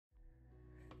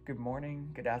Good morning,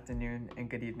 good afternoon, and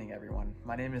good evening, everyone.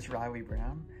 My name is Riley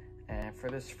Brown, and for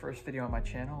this first video on my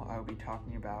channel, I will be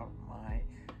talking about my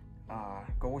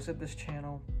goals of this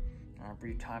channel, a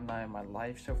brief timeline of my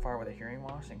life so far with a hearing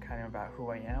loss, and kind of about who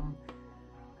I am,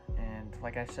 and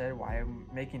like I said, why I'm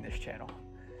making this channel.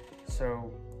 So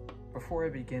before I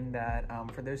begin that,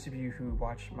 for those of you who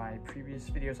watched my previous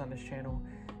videos on this channel,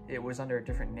 it was under a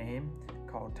different name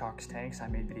called Talks Tanks. I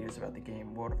made videos about the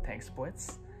game World of Tanks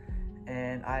Blitz.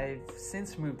 And I've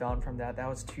since moved on from that. That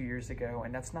was 2 years ago,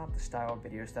 and that's not the style of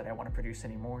videos that I want to produce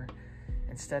anymore.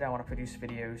 Instead, I want to produce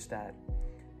videos that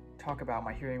talk about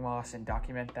my hearing loss and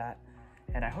document that.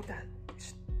 And I hope that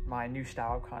my new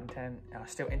style of content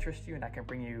still interests you, and I can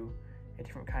bring you a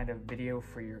different kind of video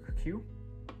for your queue.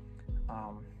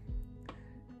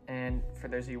 And for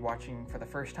those of you watching for the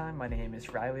first time, my name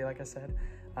is Riley, like I said.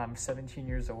 I'm 17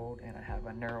 years old, and I have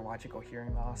a neurological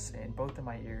hearing loss in both of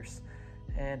my ears.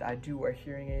 And I do wear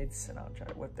hearing aids, and I'll try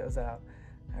to whip those out.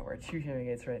 I wear 2 hearing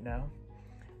aids right now.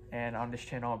 And on this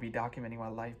channel, I'll be documenting my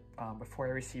life before I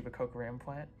receive a cochlear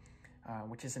implant,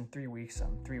 which is in 3 weeks.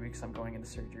 3 weeks I'm going into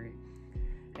surgery.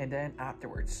 And then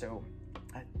afterwards, so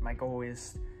my goal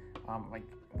is like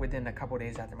within a couple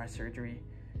days after my surgery,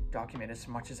 document as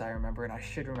much as I remember, and I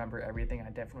should remember everything.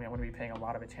 I'm going to be paying a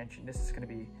lot of attention. This is going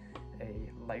to be a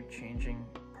life-changing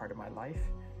part of my life.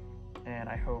 And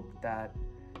I hope that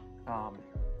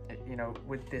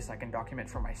with this I can document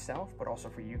for myself, but also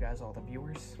for you guys, all the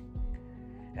viewers.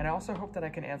 And I also hope that I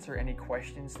can answer any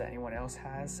questions that anyone else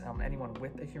has, anyone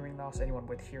with a hearing loss, anyone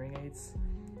with hearing aids.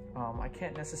 I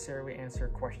can't necessarily answer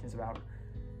questions about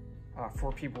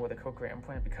for people with a cochlear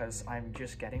implant because I'm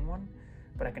just getting one,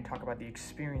 but I can talk about the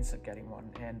experience of getting one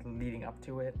and leading up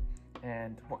to it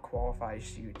and what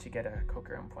qualifies you to get a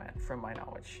cochlear implant from my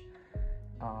knowledge.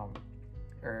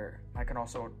 Or I can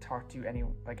also talk to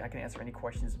I can answer any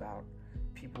questions about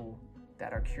people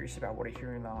that are curious about what a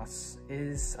hearing loss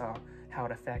is, how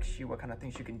it affects you, what kind of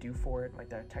things you can do for it, like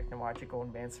the technological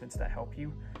advancements that help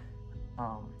you.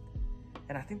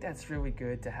 And I think that's really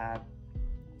good to have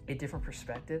a different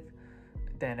perspective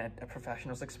than a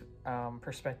professional's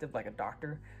perspective, like a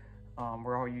doctor.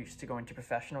 We're all used to going to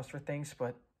professionals for things,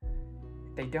 but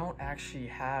they don't actually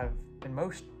have, and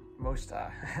most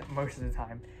of the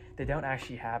time, they don't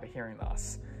actually have a hearing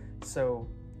loss. So,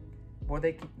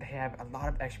 they have a lot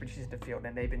of expertise in the field,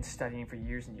 and they've been studying for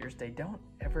years and years. They don't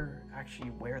ever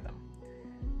actually wear them,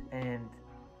 and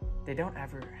they don't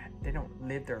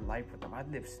live their life with them.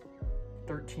 I've lived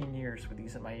 13 years with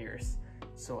these in my ears,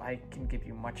 so I can give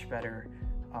you much better,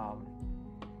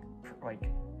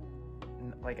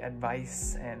 like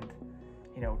advice and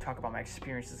talk about my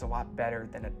experiences a lot better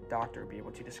than a doctor would be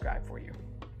able to describe for you.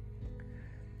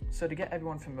 So to get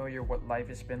everyone familiar what life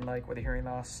has been like with a hearing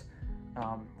loss,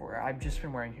 where I've just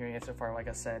been wearing hearing aids so far, like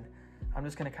I said, I'm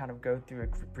just going to kind of go through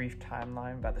a brief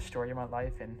timeline about the story of my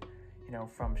life, and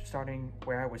from starting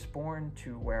where I was born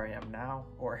to where I am now,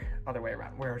 or other way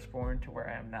around, where I was born to where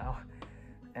I am now,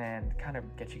 and kind of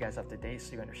get you guys up to date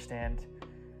so you understand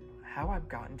how I've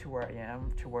gotten to where I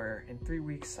am, to where in 3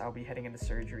 weeks I'll be heading into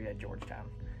surgery at Georgetown,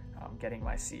 getting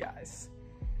my CIs.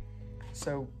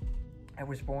 So I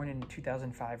was born in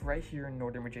 2005 right here in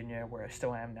Northern Virginia, where I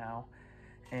still am now,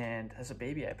 and as a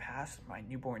baby I passed my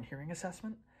newborn hearing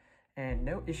assessment, and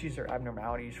no issues or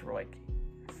abnormalities were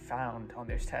found on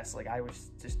those tests. I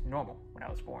was just normal when I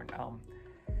was born,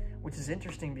 which is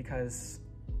interesting because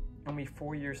only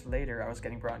 4 years later I was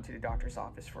getting brought into the doctor's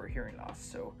office for a hearing loss.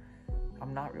 So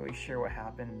I'm not really sure what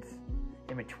happened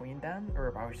in between then, or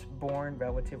if I was born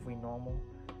relatively normal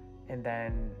and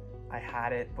then I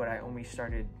had it, but I only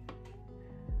started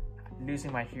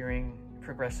losing my hearing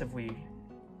progressively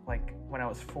when I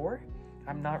was 4.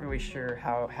 I'm not really sure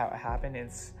how it happened.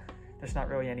 There's not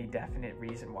really any definite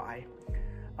reason why,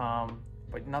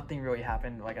 but nothing really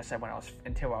happened, like I said,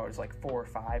 until I was 4 or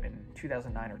 5 in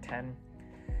 2009 or 10.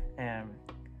 And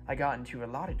I got into a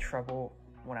lot of trouble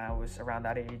when I was around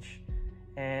that age,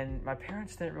 and my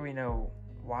parents didn't really know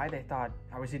why. They thought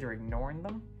I was either ignoring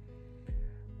them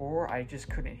or I just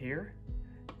couldn't hear.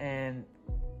 And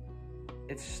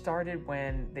it started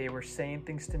when they were saying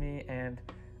things to me, and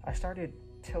I started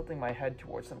tilting my head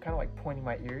towards them, kind of pointing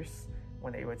my ears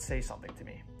when they would say something to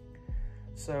me.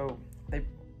 So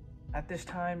at this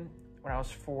time, when I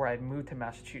was 4, I moved to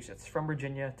Massachusetts, from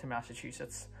Virginia to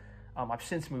Massachusetts. I've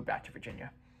since moved back to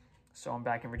Virginia, so I'm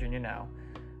back in Virginia now.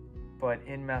 But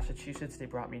in Massachusetts, they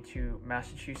brought me to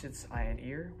Massachusetts Eye and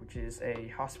Ear, which is a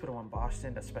hospital in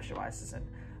Boston that specializes in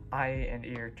eye and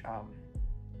ear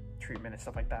treatment and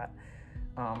stuff like that.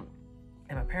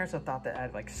 And my parents had thought that I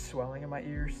had swelling in my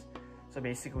ears. So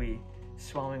basically,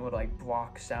 swelling would like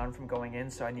block sound from going in,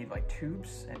 so I need like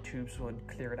tubes, and tubes would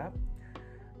clear it up.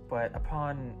 But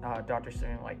upon doctors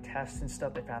doing like tests and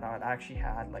stuff, they found out I actually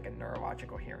had like a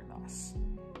neurological hearing loss.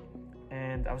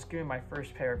 And I was given my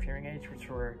first pair of hearing aids, which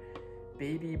were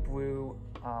baby blue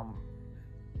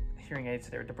hearing aids.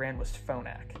 The brand was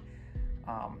Phonak.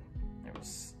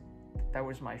 That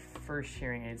was my first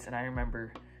hearing aids, and I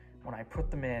remember when I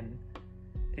put them in,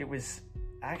 it was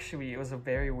a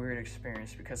very weird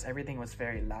experience because everything was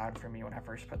very loud for me when I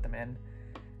first put them in,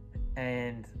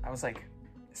 and I was like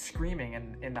screaming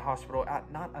in the hospital. I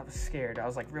was scared. I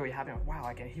was like really happy. Wow,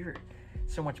 I can hear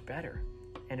so much better.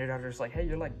 And the doctor's like, hey,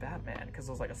 you're like Batman, because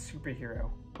I was like a superhero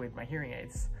with my hearing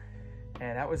aids.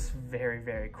 And that was very,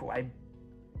 very cool. I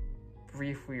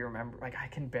briefly remember, like I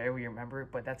can barely remember it,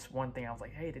 but that's one thing I was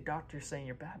like, hey, the doctor's saying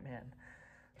you're Batman.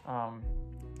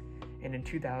 And in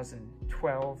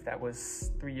 2012, that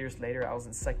was 3 years later, I was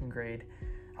in second grade.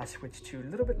 I switched to a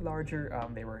little bit larger.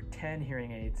 They were 10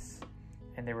 hearing aids,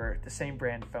 and they were the same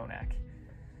brand, Phonak.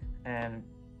 And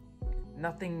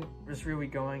nothing was really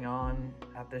going on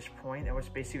at this point. I was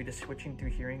basically just switching through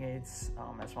hearing aids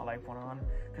as my life went on,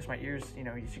 because my ears,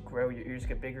 as you grow, your ears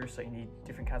get bigger, so you need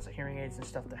different kinds of hearing aids and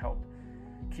stuff to help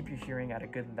keep your hearing at a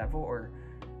good level, or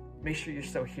make sure you're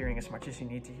still hearing as much as you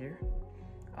need to hear.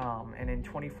 And in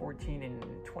 2014 and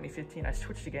 2015, I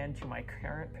switched again to my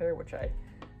current pair, which I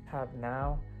have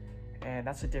now, and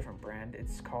that's a different brand.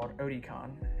 It's called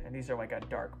Oticon, and these are like a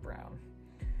dark brown.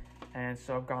 And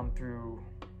so I've gone through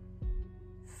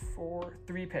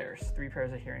three pairs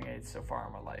of hearing aids so far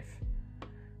in my life.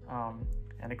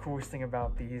 And the coolest thing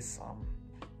about these,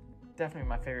 definitely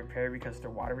my favorite pair because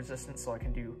they're water resistant, so I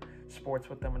can do sports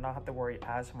with them and not have to worry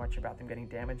as much about them getting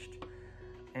damaged.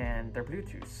 And they're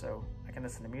Bluetooth, so I can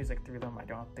listen to music through them. I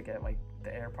don't have to get like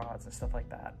the AirPods and stuff like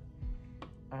that.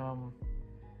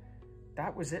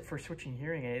 That was it for switching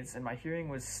hearing aids, and my hearing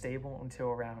was stable until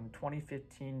around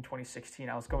 2015, 2016.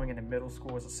 I was going into middle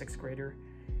school as a sixth grader,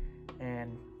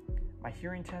 and my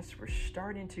hearing tests were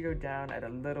starting to go down at a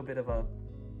little bit of a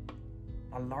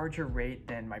larger rate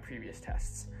than my previous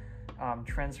tests.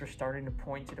 Trends were starting to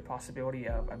point to the possibility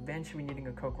of eventually needing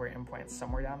a cochlear implant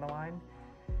somewhere down the line.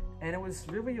 And it was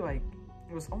really like,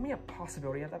 it was only a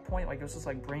possibility at that point. Like, it was just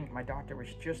like my doctor was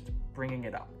just bringing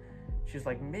it up. She's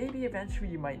like, maybe eventually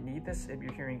you might need this if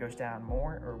your hearing goes down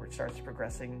more or it starts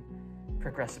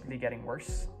progressively getting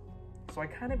worse. So I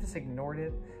kind of just ignored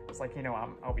it. It's like,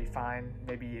 I'll be fine.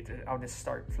 Maybe I'll just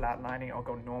start flatlining. I'll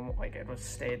go normal, like it'll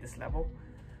stay at this level.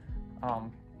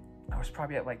 I was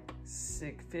probably at like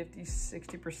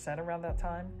 60% around that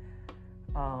time.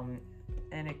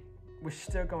 And it was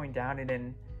still going down. And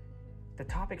then the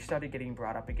topic started getting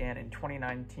brought up again in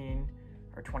 2019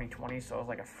 or 2020. So I was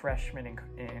like a freshman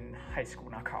in high school,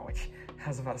 not college. I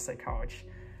was about to say college.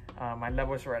 My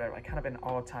levels were at like kind of an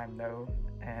all-time low,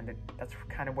 and that's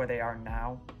kind of where they are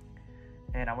now.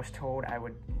 And I was told I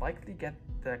would likely get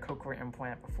the cochlear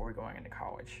implant before going into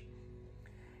college.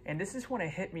 And this is when it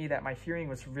hit me that my hearing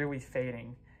was really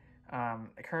fading.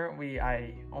 Currently,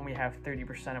 I only have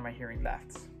 30% of my hearing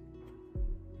left.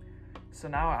 So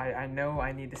now I know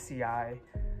I need the CI,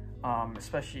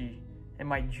 especially in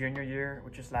my junior year,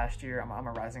 which is last year. I'm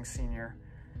a rising senior.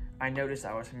 I noticed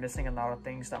I was missing a lot of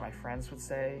things that my friends would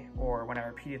say, or when I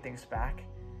repeated things back,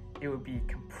 it would be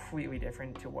completely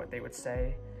different to what they would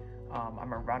say.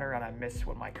 I'm a runner and I miss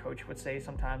what my coach would say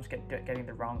sometimes, getting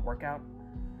the wrong workout.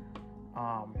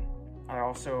 I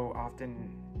also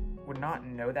often would not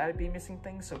know that I'd be missing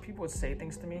things, so people would say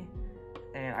things to me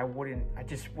and I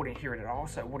just wouldn't hear it at all,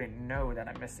 so I wouldn't know that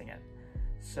I'm missing it.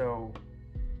 So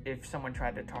if someone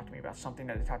tried to talk to me about something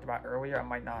that they talked about earlier, I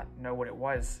might not know what it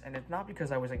was. And it's not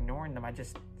because I was ignoring them, I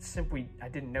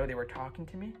didn't know they were talking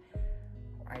to me.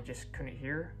 I just couldn't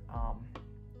hear.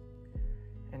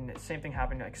 And the same thing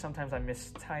happened, like sometimes I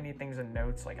miss tiny things in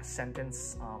notes, like a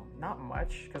sentence, not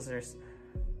much, because there's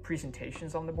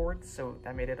presentations on the board, so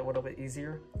that made it a little bit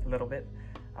easier,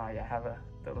 I have a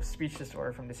little speech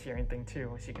disorder from this hearing thing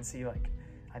too, as you can see, like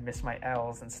I miss my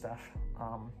L's and stuff,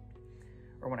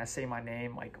 or when I say my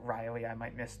name, like Riley, I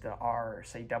might miss the R or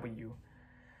say W.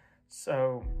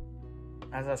 So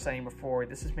as I was saying before,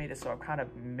 this has made it so I've kind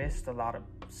of missed a lot of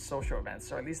social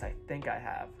events, or at least I think I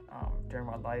have, during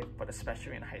my life, but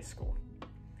especially in high school.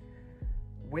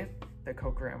 With the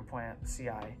cochlear implant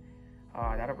CI,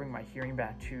 that'll bring my hearing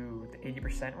back to the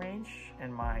 80% range,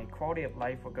 and my quality of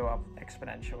life will go up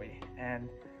exponentially. And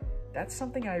that's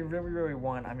something I really, really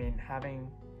want. I mean,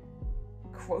 having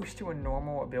close to a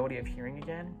normal ability of hearing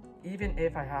again, even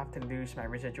if I have to lose my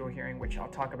residual hearing, which I'll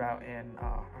talk about in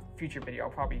a future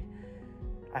video.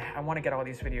 I want to get all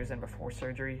these videos in before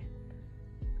surgery.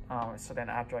 So then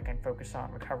after I can focus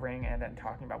on recovering and then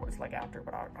talking about what it's like after.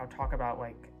 But I'll talk about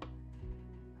like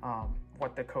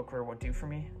what the cochlear will do for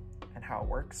me and how it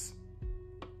works.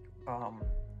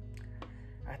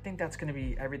 I think that's going to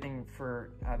be everything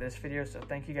for this video. So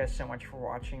thank you guys so much for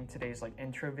watching today's like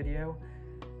intro video.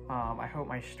 I hope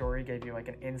my story gave you like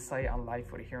an insight on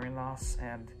life with hearing loss,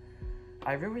 and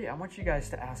I want you guys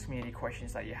to ask me any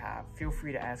questions that you have. Feel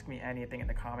free to ask me anything in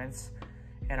the comments,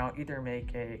 and I'll either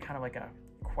make a kind of like a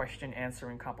question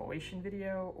answering compilation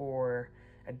video or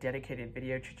a dedicated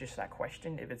video to just that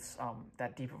question if it's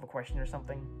that deep of a question or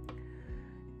something.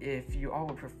 If you all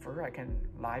would prefer, I can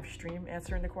live stream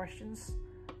answering the questions,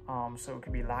 so it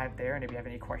could be live there, and if you have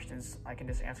any questions I can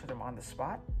just answer them on the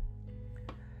spot.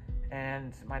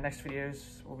 And my next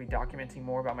videos will be documenting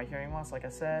more about my hearing loss, like I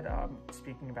said,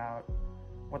 speaking about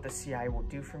what the CI will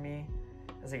do for me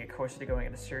as I get closer to going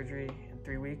into surgery in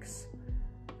 3 weeks.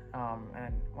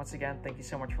 And once again, thank you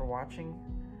so much for watching.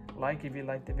 Like if you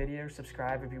liked the video,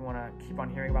 subscribe if you want to keep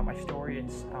on hearing about my story and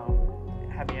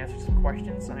have me answer some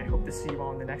questions, and I hope to see you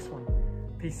all in the next one.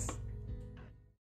 Peace.